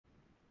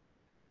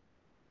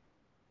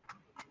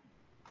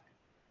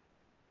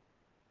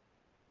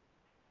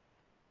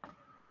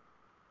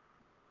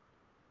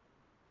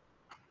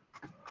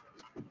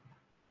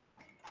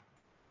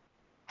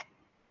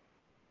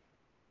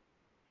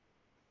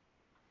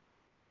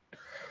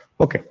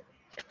Okay,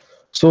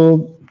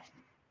 so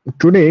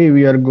today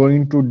we are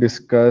going to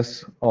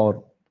discuss,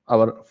 or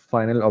our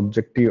final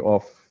objective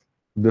of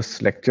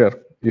this lecture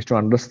is to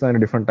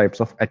understand different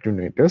types of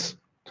attenuators.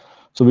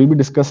 So we'll be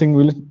discussing,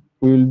 we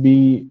will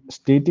be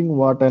stating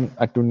what an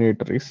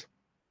attenuator is,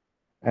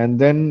 and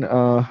then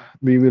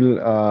we will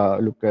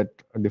look at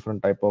a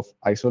different type of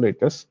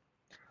isolators,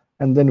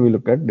 and then we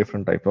look at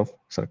different type of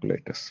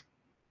circulators.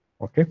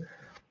 Okay.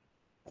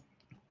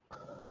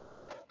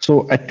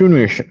 So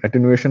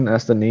attenuation,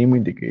 as the name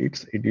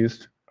indicates, it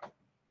is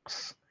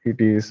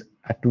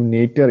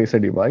attenuator is a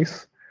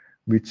device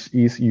which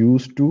is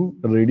used to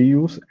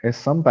reduce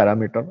some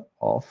parameter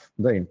of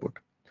the input.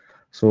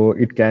 So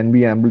it can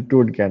be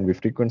amplitude, it can be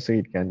frequency,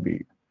 it can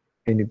be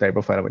any type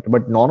of parameter.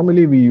 But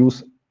normally we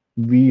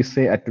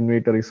say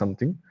attenuator is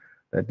something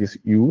that is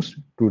used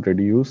to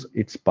reduce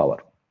its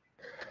power.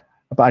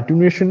 But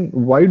attenuation,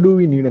 why do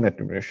we need an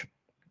attenuation?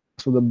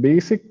 So the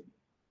basic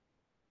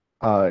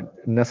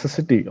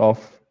necessity of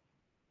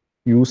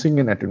using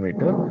an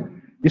attenuator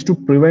is to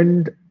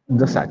prevent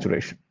the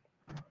saturation.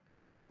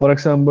 For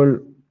example,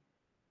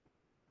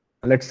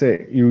 let's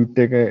say you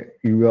take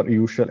your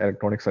usual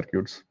electronic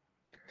circuits.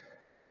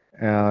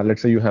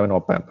 Let's say you have an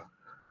op-amp,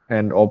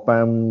 and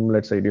op-amp,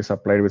 let's say it is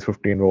supplied with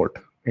 15-volt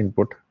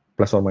input,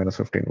 plus or minus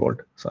 15-volt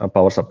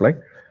power supply.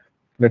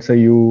 Let's say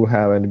you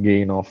have a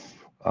gain of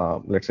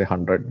let's say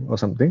 100 or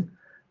something,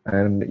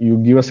 and you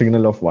give a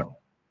signal of 1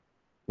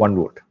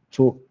 volt.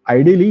 So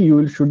ideally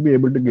you should be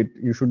able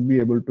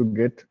to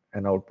get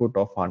an output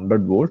of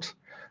 100 volts,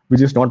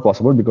 which is not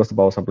possible because the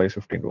power supply is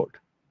 15-volt.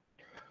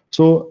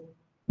 So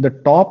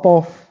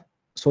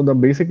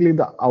basically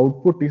the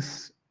output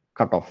is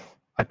cut off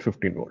at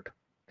 15-volt.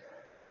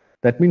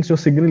 That means your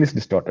signal is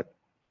distorted.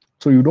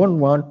 So you don't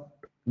want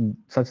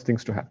such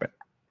things to happen.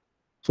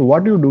 So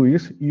what you do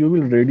is you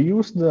will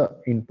reduce the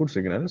input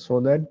signal so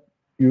that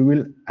you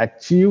will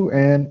achieve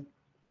an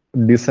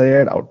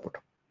desired output.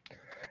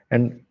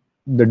 And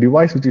the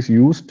device which is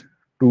used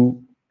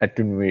to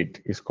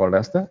attenuate is called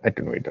as the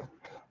attenuator.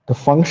 The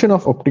function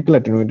of optical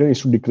attenuator is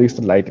to decrease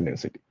the light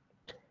intensity.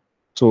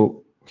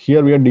 So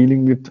here we are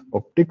dealing with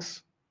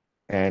optics,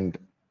 and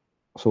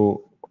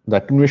so the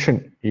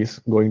attenuation is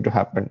going to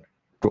happen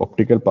to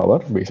optical power,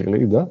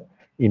 basically the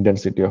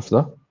intensity of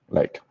the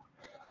light.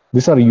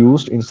 These are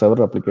used in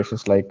several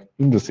applications like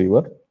in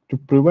receiver to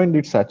prevent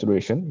its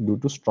saturation due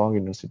to strong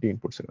intensity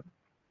input signal.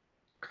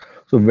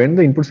 So when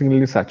the input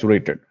signal is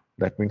saturated,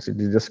 that means it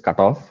is just cut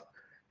off,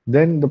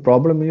 then the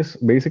problem is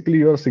basically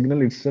your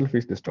signal itself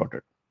is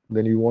distorted.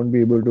 Then you won't be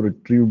able to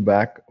retrieve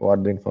back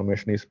what the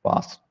information is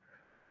passed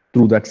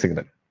through that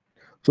signal.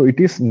 So it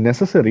is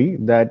necessary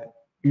that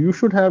you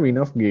should have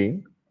enough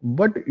gain,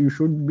 but you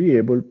should be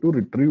able to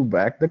retrieve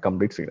back the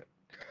complete signal.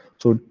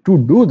 So to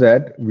do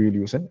that, we'll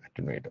use an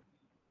attenuator.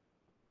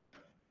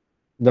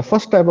 The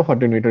first type of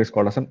attenuator is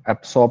called as an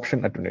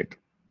absorption attenuator.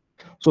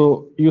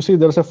 So you see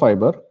there's a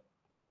fiber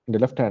in the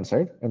left hand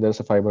side, and there's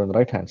a fiber on the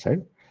right hand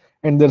side,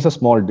 and there's a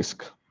small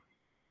disc.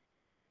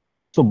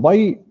 So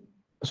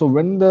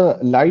when the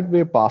light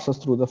wave passes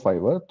through the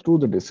fiber, through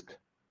the disc,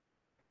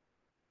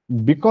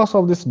 because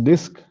of this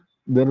disc,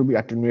 there will be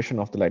attenuation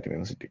of the light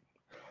intensity.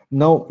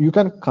 Now you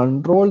can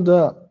control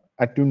the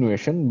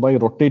attenuation by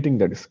rotating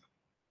the disc.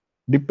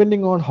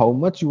 Depending on how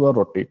much you are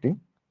rotating,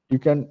 you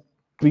can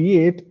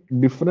create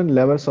different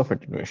levels of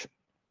attenuation.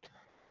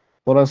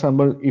 For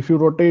example, if you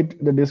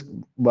rotate the disc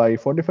by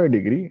 45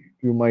 degree,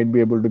 you might be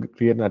able to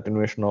create an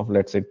attenuation of,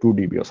 let's say, 2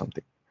 dB or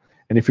something.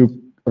 And if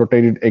you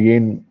rotate it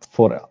again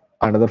for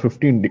another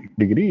 15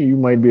 degree, you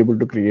might be able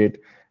to create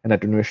an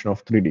attenuation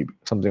of 3 dB,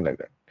 something like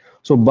that.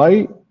 So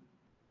by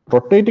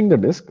rotating the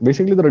disc,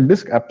 basically the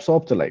disc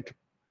absorbs the light.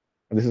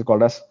 And this is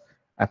called as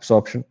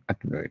absorption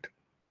attenuator.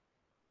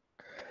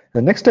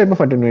 The next type of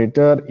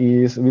attenuator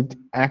is with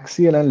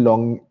axial and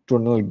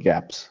longitudinal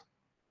gaps.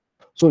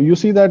 So you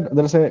see that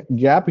there's a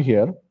gap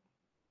here,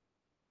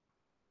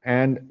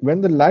 and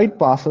when the light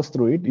passes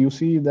through it, you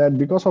see that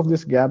because of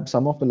this gap,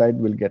 some of the light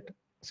will get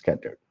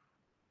scattered.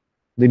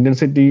 The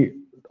intensity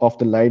of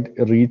the light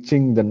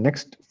reaching the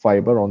next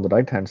fiber on the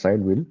right hand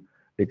side will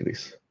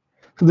decrease.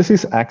 So this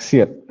is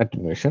axial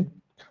attenuation.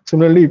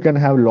 Similarly, you can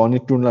have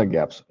longitudinal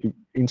gaps.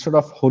 Instead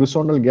of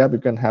horizontal gap, you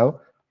can have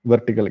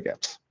vertical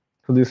gaps.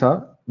 So these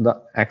are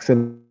the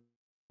axial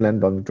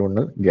and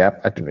longitudinal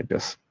gap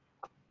attenuators.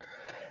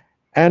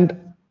 And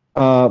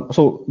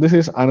so this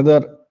is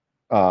another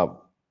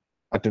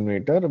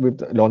attenuator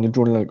with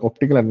longitudinal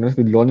optical attenuators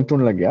with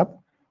longitudinal gap,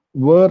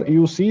 where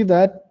you see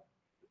that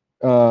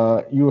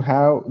you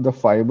have the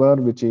fiber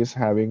which is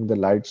having the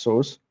light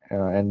source,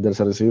 and there's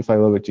a receiver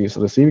fiber which is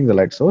receiving the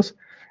light source.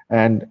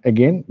 And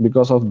again,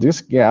 because of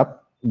this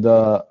gap,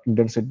 the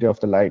intensity of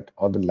the light,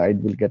 or the light,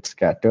 will get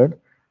scattered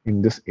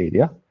in this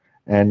area,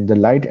 and the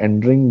light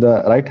entering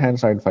the right hand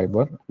side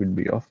fiber will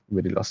be of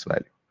very less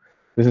value.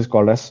 This is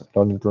called as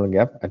longitudinal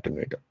gap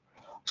attenuator.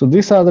 So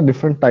these are the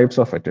different types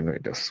of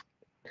attenuators.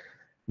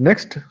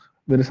 Next,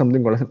 there is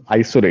something called as an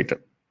isolator.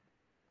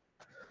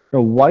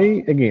 Now,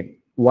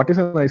 what is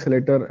an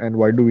isolator, and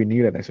why do we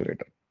need an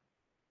isolator?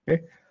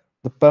 Okay,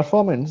 the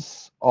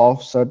performance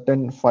of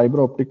certain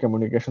fiber optic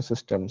communication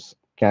systems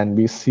can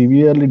be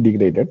severely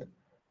degraded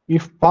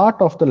if part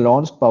of the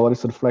launched power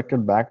is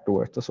reflected back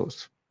towards the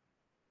source.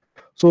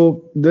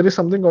 So there is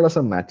something called as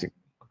a matching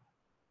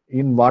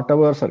in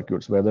whatever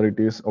circuits, whether it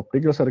is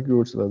optical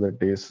circuits, whether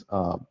it is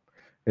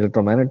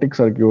electromagnetic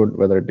circuit,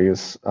 whether it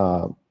is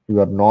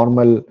your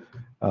normal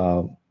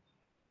uh,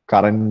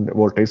 current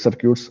voltage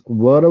circuits,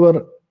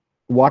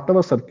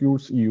 whatever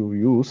circuits you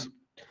use,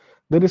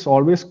 there is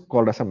always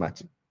called as a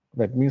matching.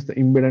 That means the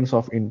impedance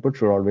of input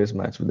should always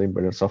match with the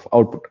impedance of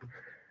output.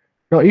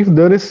 Now, if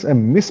there is a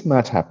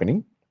mismatch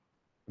happening,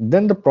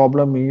 then the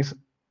problem is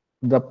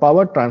the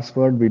power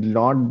transferred will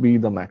not be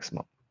the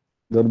maximum.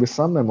 There will be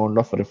some amount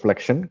of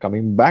reflection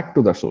coming back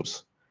to the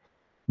source.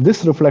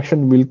 This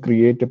reflection will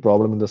create a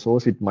problem in the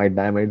source. It might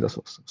damage the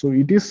source. So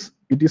it is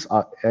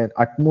an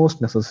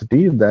utmost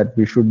necessity that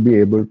we should be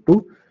able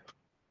to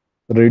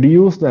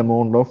reduce the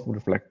amount of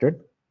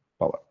reflected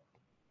power.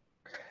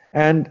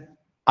 And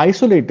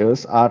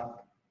isolators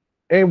are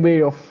a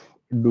way of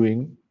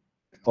doing,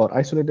 or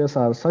isolators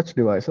are such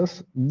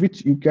devices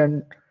which you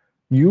can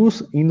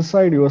use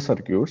inside your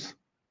circuits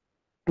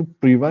to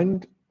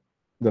prevent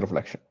the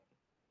reflection.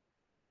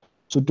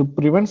 So to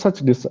prevent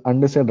such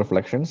undesired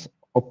reflections,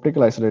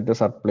 optical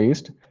isolators are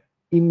placed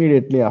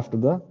immediately after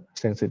the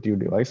sensitive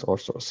device or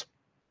source.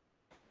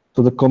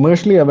 So the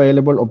commercially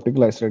available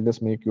optical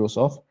isolators make use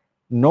of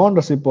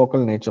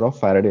non-reciprocal nature of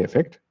Faraday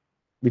effect,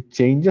 which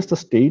changes the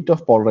state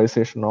of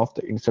polarization of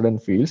the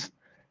incident fields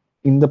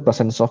in the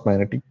presence of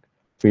magnetic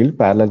field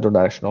parallel to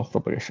direction of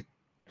propagation.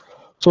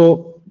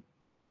 So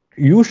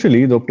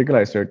usually the optical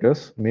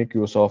isolators make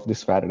use of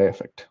this Faraday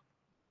effect.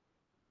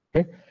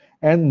 Okay,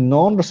 and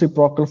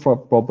non-reciprocal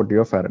property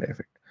of Faraday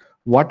effect.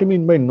 What do you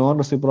mean by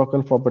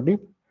non-reciprocal property?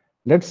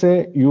 Let's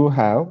say you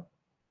have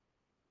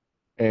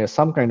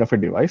some kind of a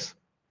device,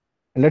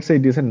 and let's say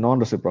it is a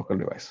non-reciprocal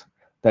device.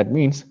 That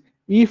means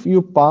if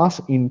you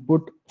pass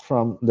input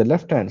from the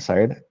left-hand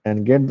side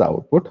and get the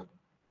output,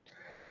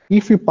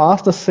 if you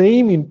pass the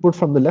same input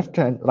from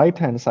the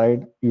right-hand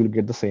side, you will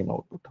get the same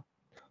output.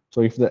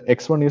 So if the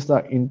x1 is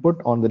the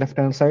input on the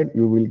left-hand side,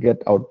 you will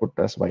get output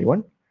as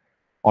y1.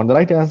 On the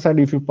right-hand side,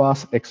 if you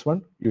pass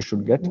x1, you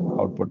should get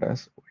output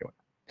as y1.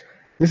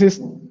 This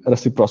is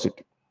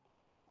reciprocity,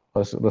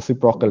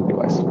 reciprocal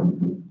device.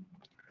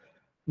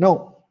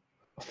 Now,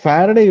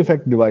 Faraday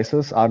effect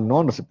devices are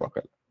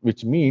non-reciprocal,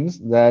 which means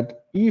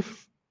that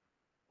if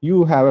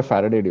you have a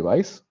Faraday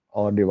device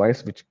or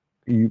device which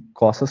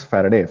causes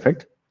Faraday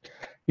effect,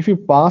 if you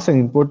pass an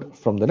input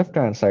from the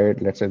left-hand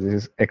side, let's say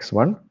this is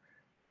x1,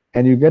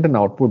 and you get an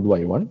output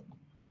y1.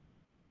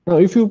 Now,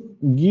 if you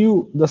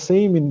give the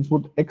same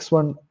input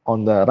x1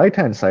 on the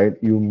right-hand side,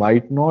 you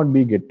might not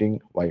be getting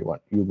y1.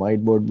 You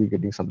might not be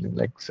getting something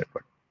like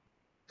z1.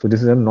 So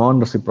this is a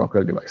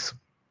non-reciprocal device.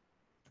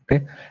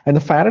 Okay, and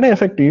the Faraday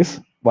effect is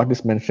what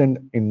is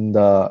mentioned in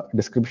the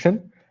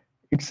description.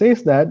 It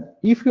says that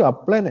if you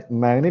apply a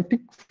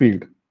magnetic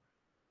field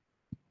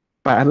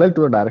parallel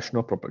to the direction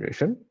of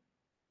propagation,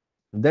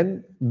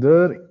 then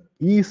there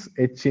is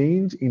a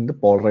change in the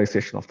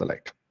polarization of the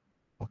light.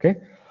 Okay,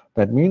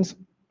 that means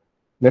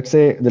let's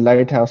say the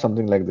light has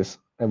something like this,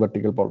 a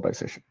vertical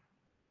polarization.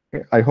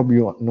 Okay, I hope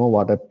you know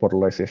what a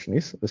polarization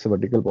is. This is a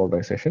vertical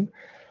polarization.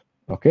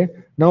 Okay,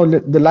 now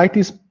the light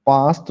is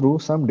passed through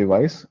some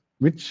device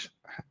which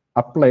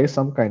applies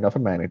some kind of a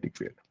magnetic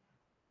field.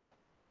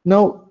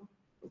 Now,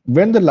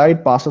 when the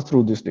light passes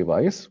through this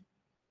device,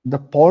 the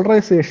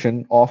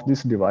polarization of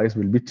this device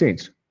will be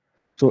changed.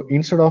 So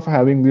instead of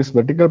having this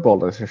vertical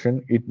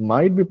polarization, it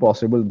might be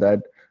possible that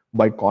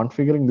by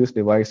configuring this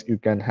device, you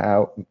can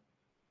have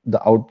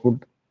the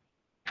output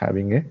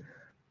having a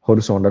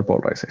horizontal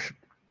polarization.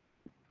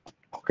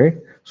 Okay,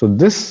 so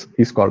this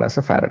is called as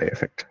a Faraday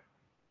effect.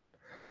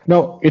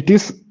 Now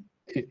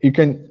you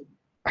can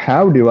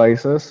have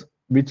devices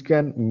which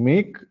can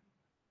make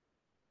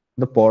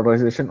the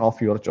polarization of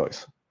your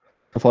choice.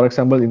 So for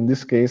example, in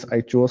this case,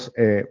 I chose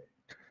a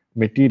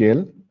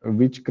material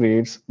which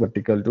creates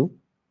vertical to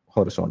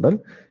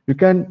horizontal. You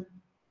can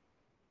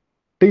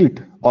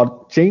tilt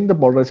or change the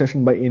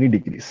polarization by any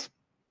degrees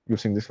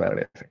using this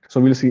Faraday effect. So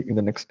we'll see in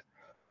the next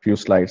few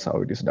slides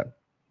how it is done.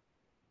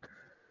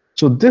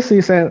 So this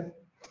is an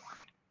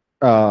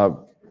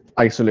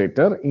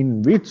isolator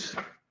in which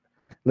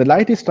the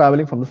light is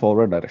traveling from the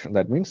forward direction.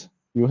 That means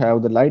you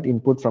have the light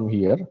input from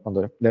here on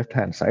the left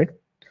hand side.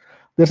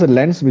 There's a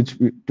lens which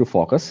to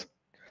focus,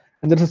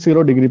 and there's a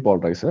 0-degree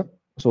polarizer.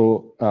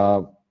 So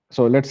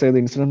so let's say the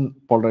incident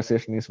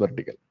polarization is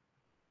vertical.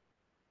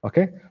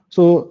 Okay,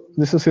 so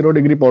this is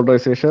 0-degree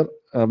polarization,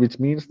 which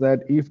means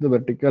that if the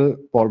vertical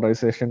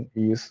polarization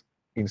is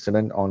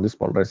incident on this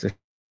polarizer,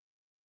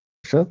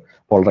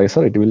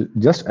 it will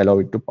just allow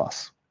it to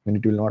pass, and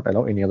it will not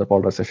allow any other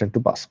polarization to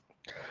pass.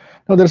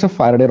 Now there's a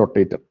Faraday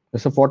rotator.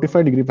 There's a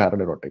 45-degree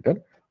Faraday rotator.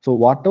 So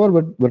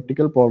whatever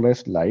vertical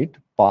polarized light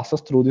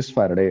passes through this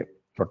Faraday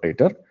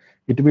rotator,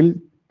 it will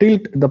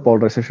tilt the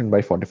polarization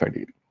by 45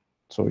 degrees.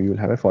 So you will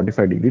have a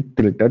 45-degree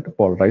tilted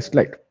polarized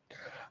light.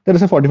 There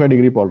is a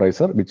 45-degree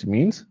polarizer, which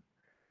means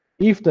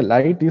if the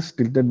light is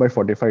tilted by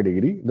 45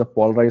 degree, the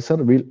polarizer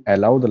will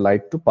allow the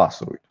light to pass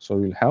through it. So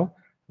we'll have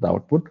the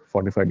output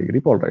 45 degree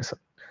polarizer.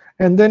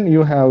 And then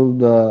you have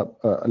the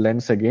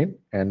lens again,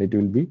 and it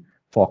will be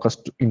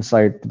focused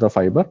inside the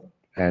fiber,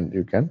 and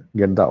you can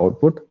get the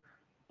output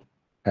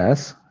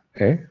as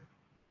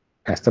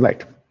the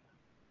light.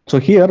 So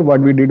here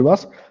what we did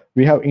was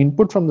we have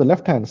input from the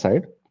left hand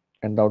side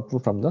and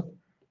output from the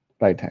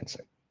right hand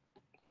side.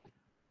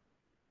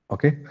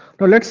 Okay,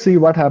 now let's see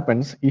what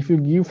happens if you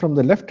give from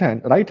the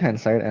right hand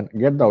side and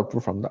get the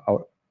output from the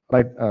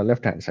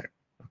left hand side.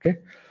 Okay,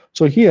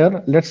 so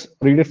here let's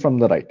read it from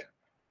the right.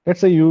 Let's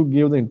say you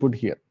give the input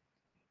here.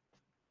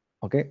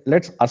 Okay,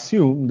 let's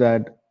assume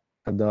that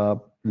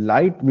the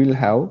light will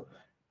have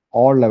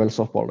all levels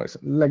of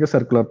polarization, like a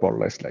circular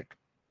polarized light.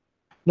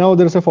 Now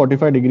there is a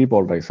 45 degree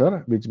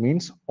polarizer, which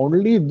means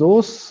only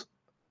those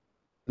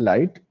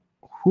light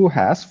who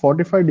has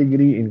 45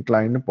 degree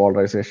inclined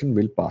polarization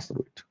will pass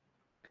through it.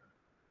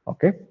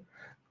 Okay.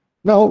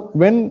 Now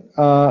when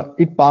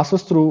it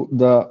passes through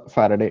the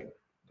Faraday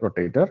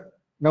rotator,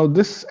 now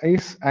this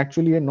is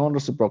actually a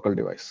non-reciprocal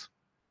device.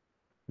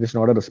 This is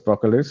not a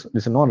reciprocal, this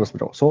is a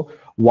non-reciprocal. So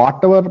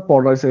whatever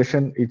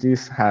polarization it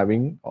is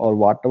having or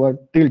whatever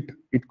tilt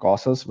it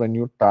causes when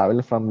you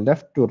travel from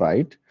left to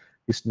right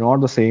is not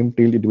the same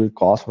tilt it will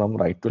cause from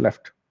right to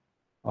left.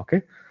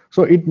 Okay,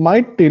 so it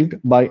might tilt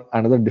by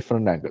another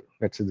different angle.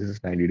 Let's say this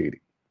is 90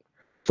 degree.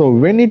 So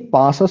when it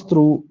passes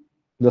through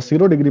the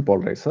 0 degree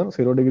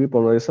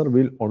polarizer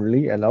will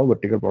only allow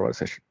vertical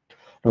polarization.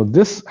 Now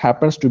this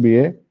happens to be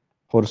a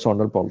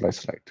horizontal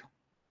polarized light.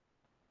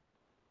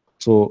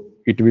 So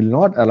it will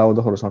not allow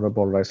the horizontal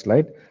polarized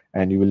light,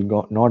 and you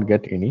will not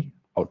get any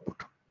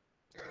output.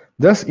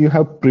 Thus you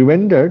have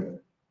prevented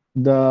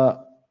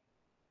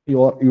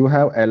you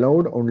have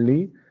allowed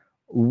only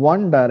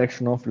one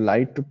direction of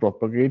light to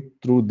propagate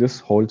through this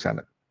whole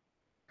channel.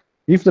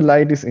 If the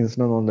light is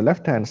incident on the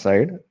left hand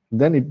side,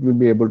 then it will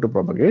be able to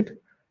propagate.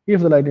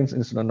 If the light is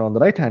incident on the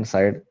right hand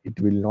side, it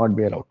will not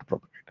be allowed to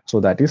propagate. So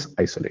that is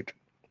isolated.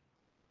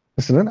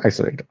 This is an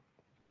isolator.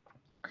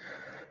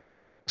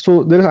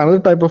 So there is another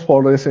type of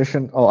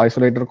polarization or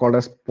isolator called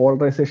as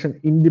polarization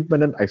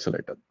independent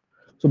isolator.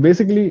 So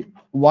basically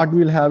what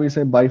we'll have is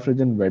a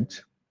bifurcation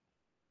wedge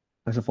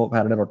as a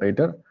Faraday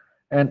rotator,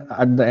 and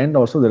at the end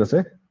also there is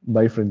a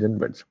bifurcation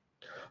wedge.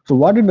 So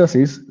what it does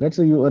is, let's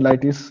say your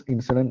light is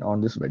incident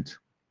on this wedge.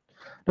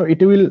 Now it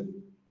will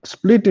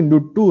split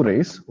into two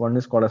rays. One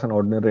is called as an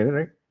ordinary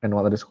ray and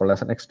one is called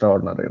as an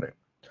extraordinary ray.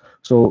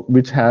 So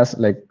which has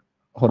like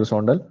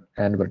horizontal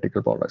and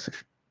vertical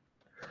polarization.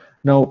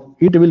 Now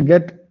it will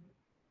get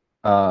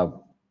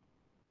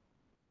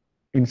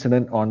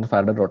incident on the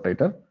Faraday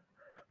rotator.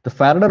 The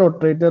Faraday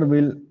rotator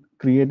will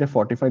create a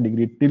 45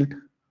 degree tilt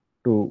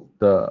to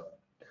the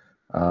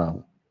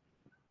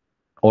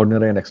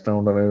ordinary and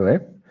extraordinary ray.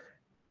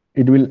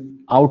 It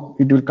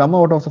will come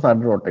out of the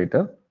Faraday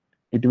rotator.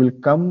 It will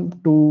come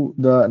to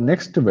the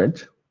next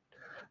wedge.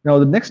 Now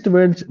the next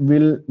wedge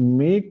will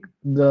make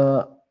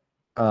the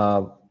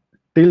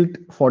tilt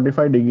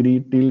 45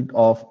 degree tilt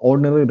of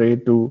ordinary ray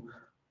to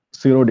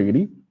 0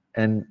 degree,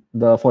 and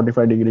the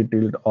 45 degree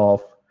tilt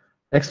of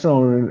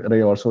extraordinary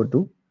ray also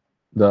to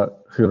the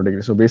 0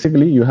 degree. So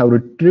basically you have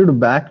retrieved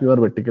back your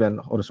vertical and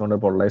horizontal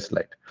polarized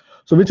light.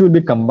 So which will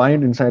be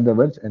combined inside the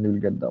wedge, and you will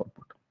get the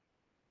output.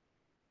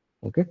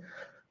 Okay,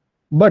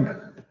 but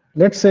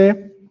let's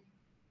say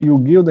you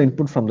give the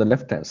input from the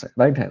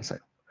right hand side.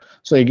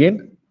 So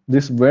again,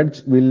 this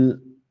wedge will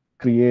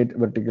create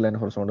vertical and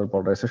horizontal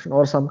polarization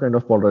or some kind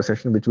of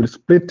polarization which will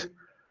split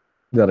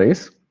the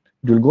rays.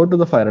 It will go to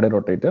the Faraday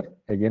rotator.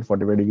 Again,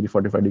 45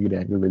 degree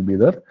angle will be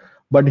there.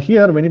 But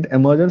here, when it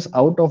emerges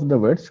out of the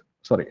wedge,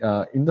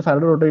 in the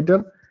Faraday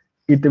rotator,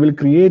 it will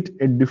create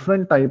a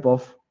different type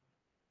of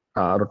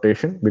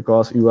rotation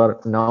because you are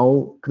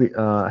now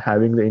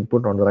having the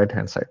input on the right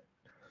hand side.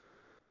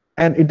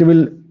 And it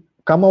will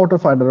come out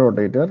of Faraday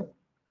rotator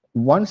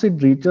once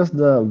it reaches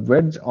the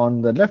wedge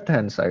on the left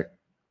hand side.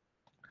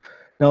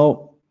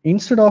 Now,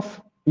 instead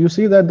of, you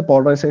see that the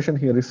polarization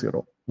here is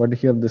 0, but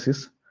here this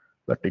is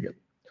vertical.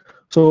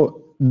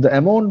 So the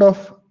amount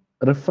of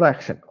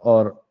refraction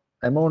or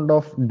amount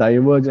of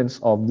divergence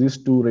of these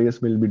two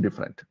rays will be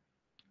different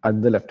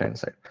at the left hand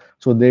side.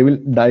 So they will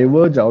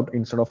diverge out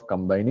instead of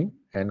combining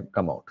and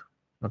come out.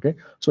 Okay,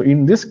 so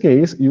in this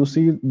case you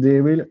see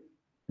they will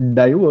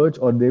diverge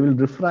or they will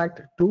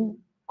refract to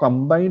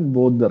combine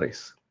both the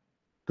rays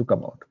to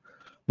come out.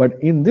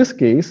 But in this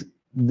case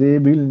they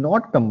will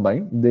not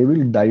combine, they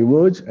will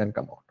diverge and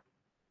come out.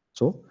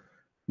 So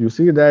you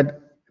see that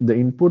the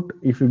input,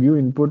 if you give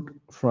input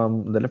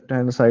from the left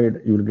hand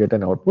side, you will get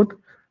an output,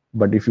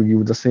 but if you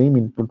give the same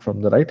input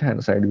from the right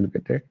hand side, you will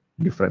get a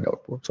different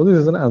output. So this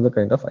is another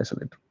kind of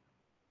isolator.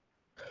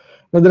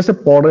 Now there is a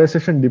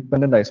polarization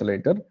dependent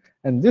isolator,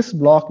 and this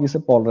block is a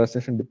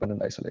polarization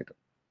dependent isolator.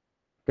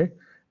 Okay,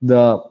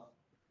 the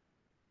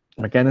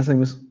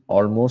mechanism is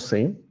almost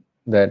same,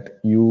 that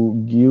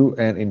you give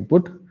an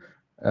input.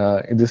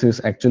 This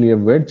is actually a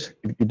wedge.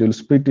 It will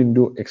split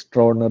into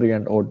extraordinary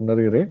and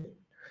ordinary ray,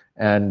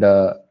 and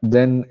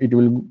then it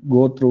will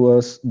go through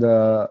us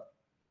the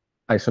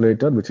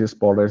isolator, which is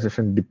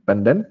polarization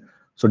dependent.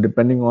 So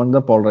depending on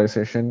the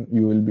polarization,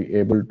 you will be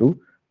able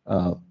to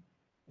uh,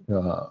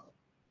 uh,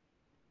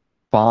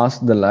 pass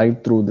the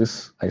light through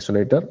this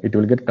isolator. It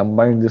will get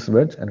combined this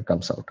wedge and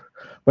comes out.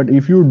 But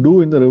if you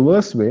do in the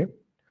reverse way,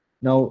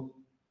 now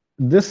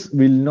this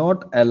will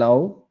not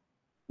allow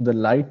the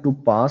light to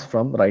pass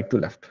from right to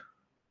left.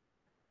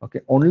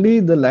 Okay,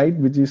 only the light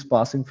which is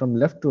passing from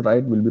left to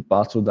right will be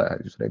passed through the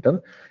isolator.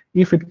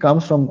 If it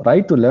comes from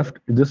right to left,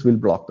 this will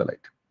block the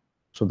light.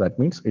 So that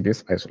means it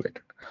is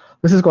isolated.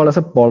 This is called as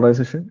a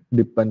polarization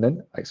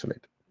dependent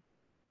isolator.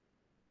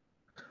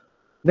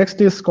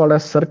 Next is called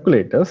as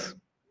circulators.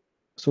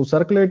 So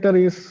circulator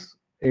is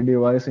a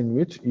device in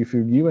which if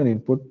you give an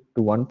input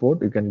to one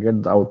port, you can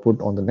get the output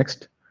on the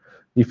next.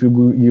 If you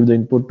give the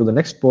input to the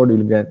next port,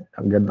 you'll get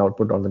the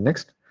output on the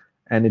next,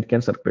 and it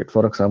can circulate.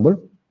 For example,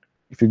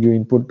 if you give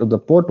input to the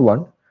port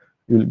 1,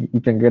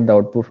 you can get the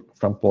output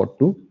from port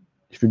 2.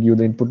 If you give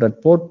the input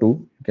at port 2,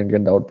 you can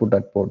get the output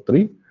at port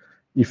 3.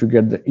 If you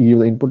give the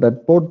input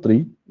at port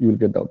 3, you will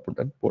get the output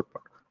at port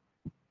 1.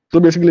 So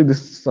basically, this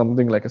is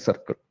something like a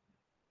circle,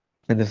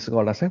 and this is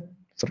called as a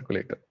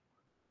circulator.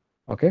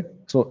 Okay,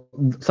 so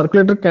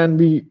circulator can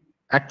be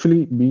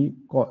actually be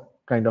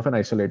kind of an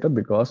isolator,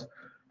 because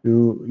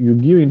you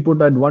give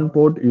input at one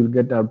port, you'll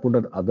get output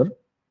at other,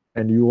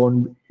 and you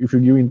won't. If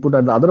you give input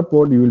at the other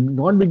port, you will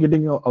not be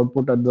getting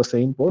output at the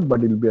same port,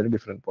 but it will be at a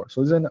different port.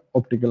 So it's an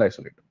optical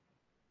isolator.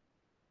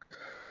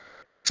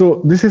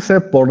 So this is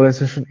a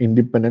polarization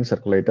independent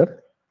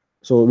circulator.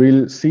 So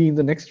we'll see in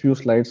the next few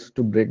slides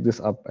to break this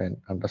up and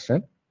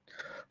understand.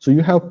 So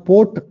you have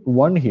port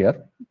 1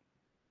 here,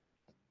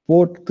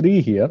 port 3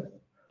 here,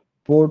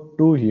 port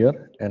 2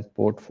 here, and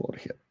port 4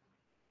 here.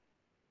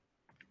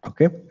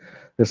 Okay,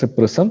 there's a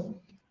prism,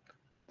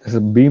 there's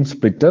a beam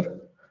splitter,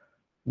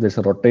 there's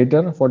a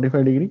rotator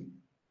 45 degree,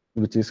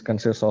 which is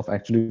consists of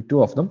actually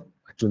two of them.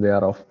 Actually, they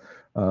are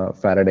of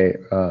Faraday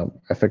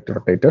effect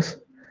rotators.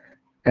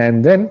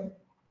 And then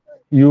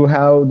you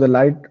have the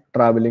light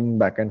traveling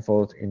back and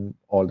forth in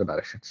all the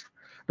directions.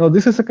 Now,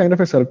 this is a kind of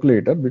a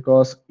circulator,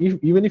 because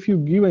even if you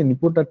give an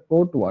input at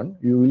port 1,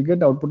 you will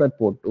get output at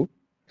port 2.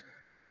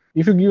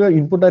 If you give an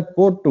input at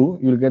port 2,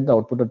 you will get the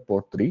output at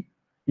port 3.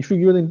 If you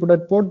give the input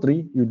at port 3,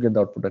 you will get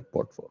the output at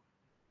port 4.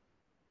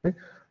 Okay?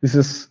 This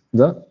is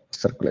the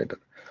circulator.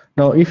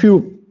 Now, if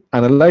you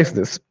analyze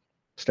this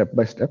step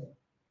by step,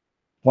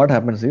 what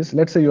happens is,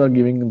 let's say you are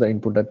giving the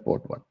input at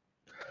port 1.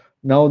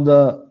 Now,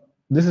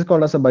 this is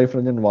called as a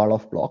bifurcation wall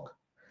of block.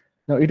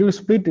 Now, it will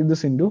split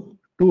this into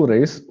two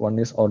rays. One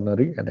is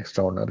ordinary and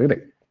extraordinary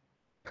ray.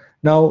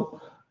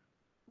 Now,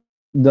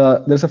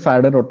 there's a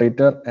Faraday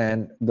rotator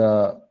and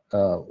the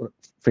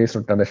phase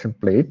rotation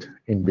plate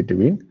in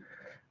between.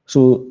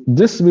 So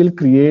this will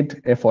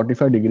create a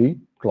 45 degree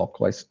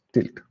clockwise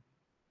tilt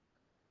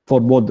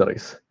for both the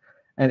rays,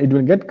 and it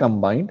will get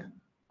combined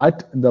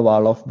at the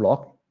wall of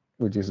block,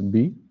 which is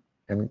B,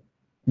 and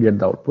get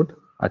the output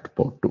at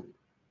port 2.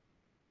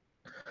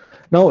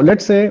 Now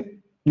let's say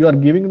you are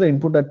giving the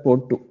input at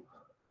port 2.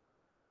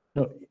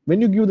 Now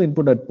when you give the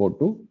input at port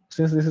 2,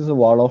 since this is a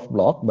wall of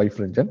block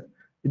bifurcation,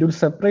 it will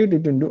separate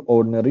it into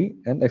ordinary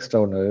and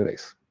extraordinary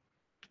rays.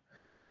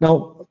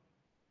 Now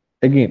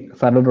again,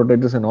 Faraday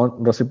rotator is a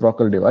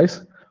non-reciprocal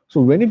device.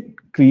 So when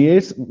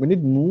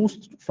it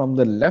moves from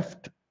the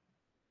left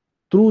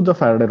through the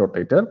Faraday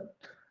rotator,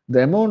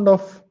 the amount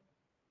of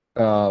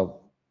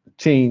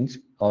change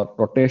or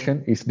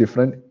rotation is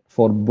different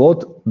for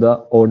both the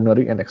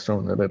ordinary and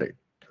extraordinary ray.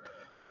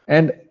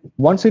 And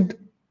once it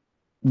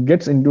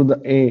gets into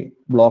the A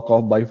block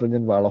of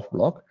bifurcation wall of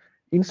block,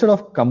 instead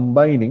of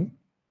combining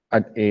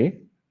at A,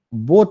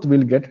 both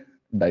will get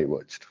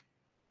diverged.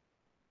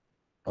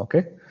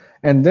 Okay,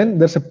 and then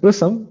there's a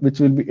prism which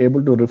will be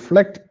able to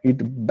reflect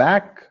it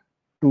back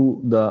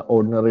to the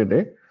ordinary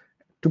ray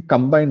to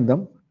combine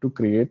them to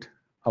create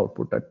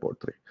output at port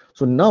 3.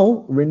 So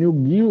now when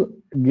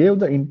you gave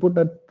the input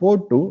at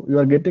port 2, you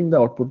are getting the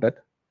output at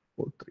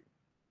port 3,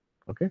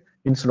 okay,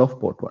 instead of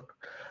port 1.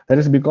 That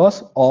is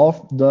because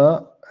of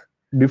the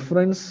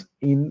difference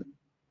in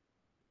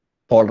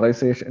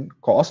polarization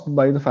caused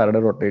by the Faraday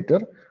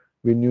rotator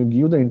when you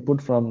give the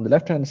input from the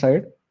left hand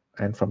side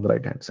and from the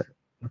right hand side.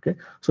 Okay,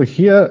 so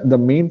here the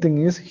main thing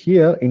is,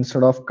 here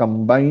instead of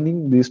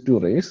combining these two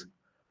rays,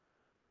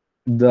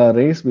 the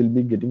rays will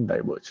be getting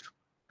diverged.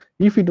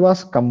 If it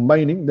was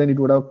combining, then it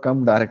would have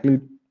come directly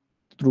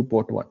through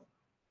port 1,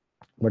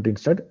 but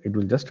instead it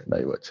will just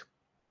diverge.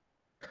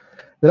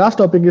 The last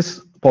topic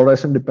is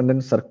polarization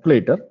dependent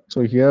circulator.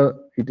 So here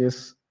it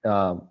is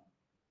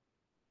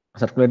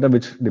circulator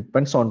which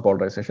depends on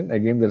polarization.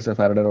 Again, there is a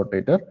Faraday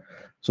rotator,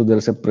 so there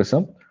is a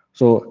prism.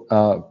 So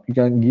you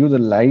can give the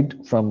light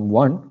from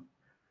one,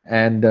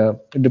 and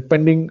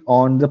depending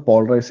on the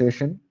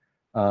polarization,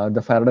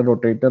 the Faraday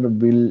rotator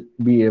will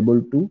be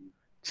able to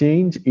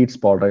change its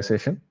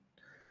polarization.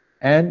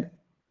 And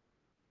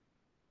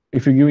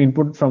if you give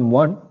input from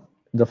 1,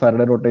 the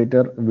Faraday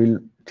rotator will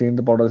change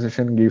the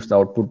polarization, gives the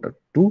output at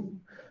 2.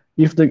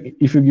 If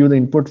you give the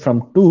input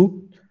from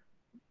 2,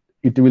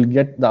 it will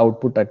get the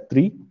output at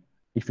 3.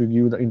 If you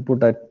give the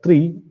input at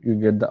 3, you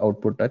get the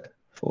output at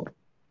 4.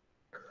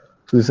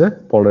 So this is a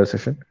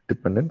polarization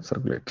dependent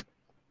circulator.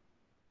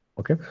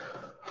 Okay.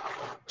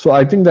 So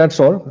I think that's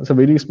all. It's a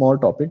very small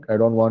topic. I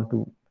don't want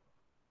to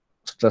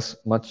stress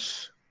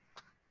much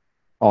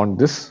on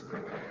this.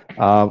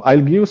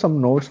 I'll give some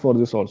notes for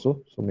this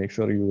also, so make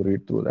sure you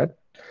read through that.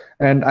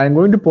 And I'm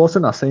going to post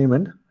an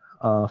assignment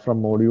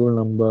from module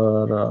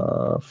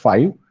number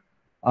 5.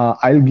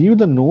 I'll give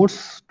the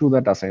notes to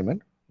that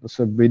assignment. It's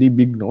a very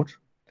big note.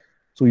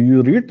 So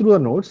you read through the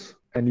notes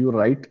and you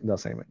write the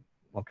assignment.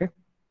 Okay.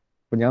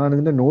 അപ്പോൾ ഞാൻ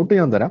അതിൻ്റെ not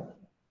ഞാൻ തരാം.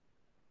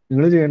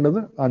 നിങ്ങൾ ചെയ്യേണ്ടത്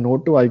ആ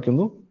not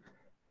വായിക്കുന്നു,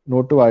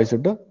 not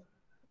വായിച്ചിട്ട്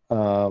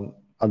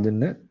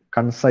അതിന്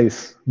concise,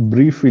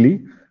 briefly,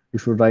 you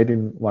should write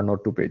in 1 or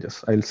 2 pages.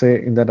 I'll say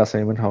in that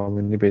assignment how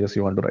many pages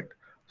you want to write.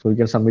 So you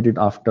can submit it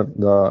after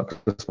the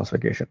Christmas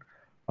vacation.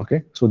 Okay.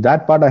 So that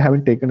part I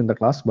haven't taken in the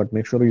class, but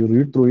make sure you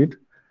read through it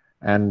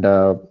and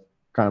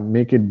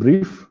make it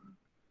brief,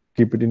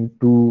 keep it in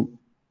 2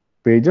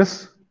 pages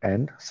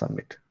and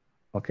submit.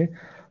 Okay.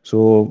 So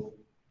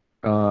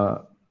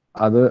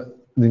അത്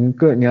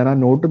നിങ്ങൾക്ക് ഞാൻ ആ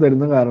not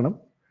തരുന്ന കാരണം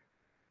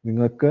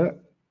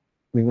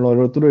നിങ്ങൾ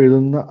ഓരോരുത്തരും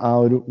എഴുതുന്ന ആ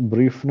ഒരു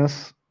ബ്രീഫ്നെസ്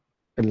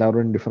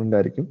എല്ലാവരുടെയും ഡിഫറെന്റ്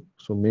ആയിരിക്കും.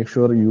 So make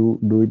sure you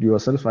do it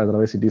yourself,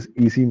 otherwise it is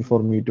easy for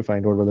me to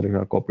find out whether you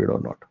have copied or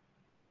not.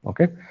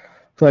 Okay.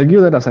 So I'll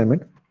give that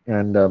assignment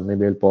and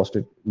maybe I'll post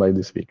it by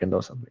this weekend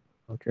or something.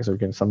 Okay. So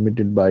you can submit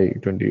it by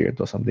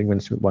 28th or something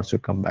once you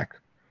come back.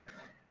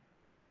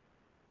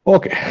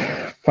 Okay,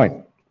 fine.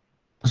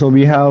 So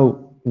we have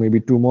maybe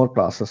 2 more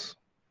classes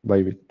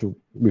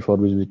before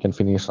which we can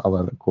finish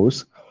our course.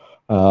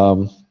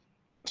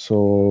 So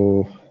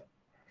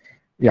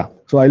yeah,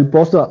 so I'll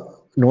post the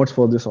notes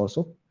for this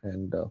also,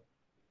 and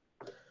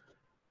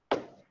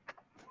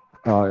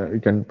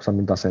you can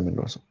submit the assignment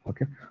also.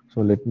 Okay. So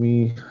let me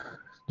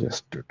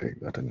just take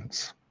the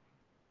attendance.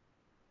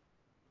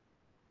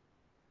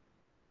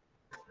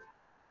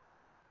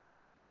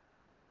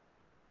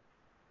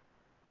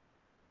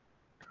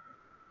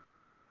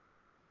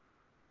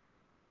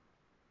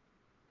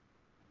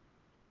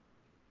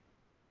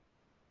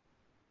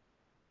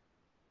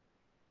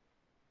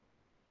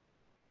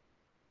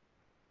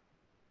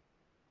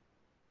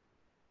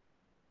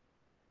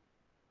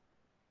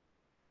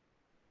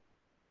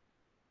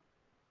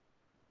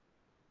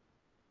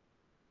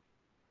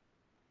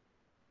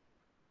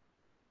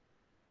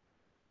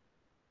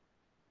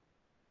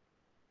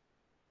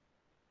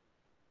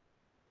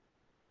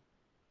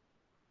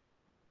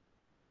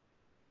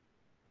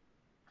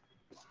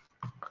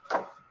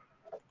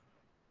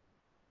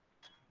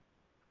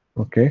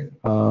 Okay.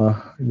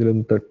 There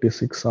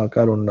 36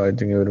 ആൾക്കാരുണ്ട്. I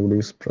think everybody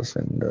is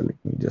present. Let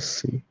me just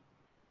see.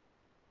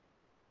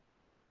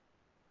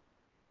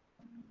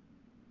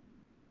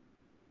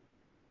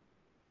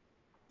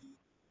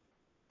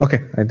 Okay,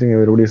 I think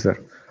everybody is there.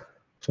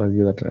 So I'll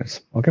give that a chance.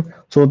 Okay.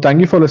 So thank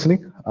you for listening.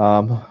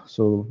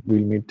 So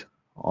we'll meet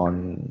on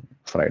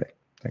Friday.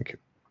 Thank you.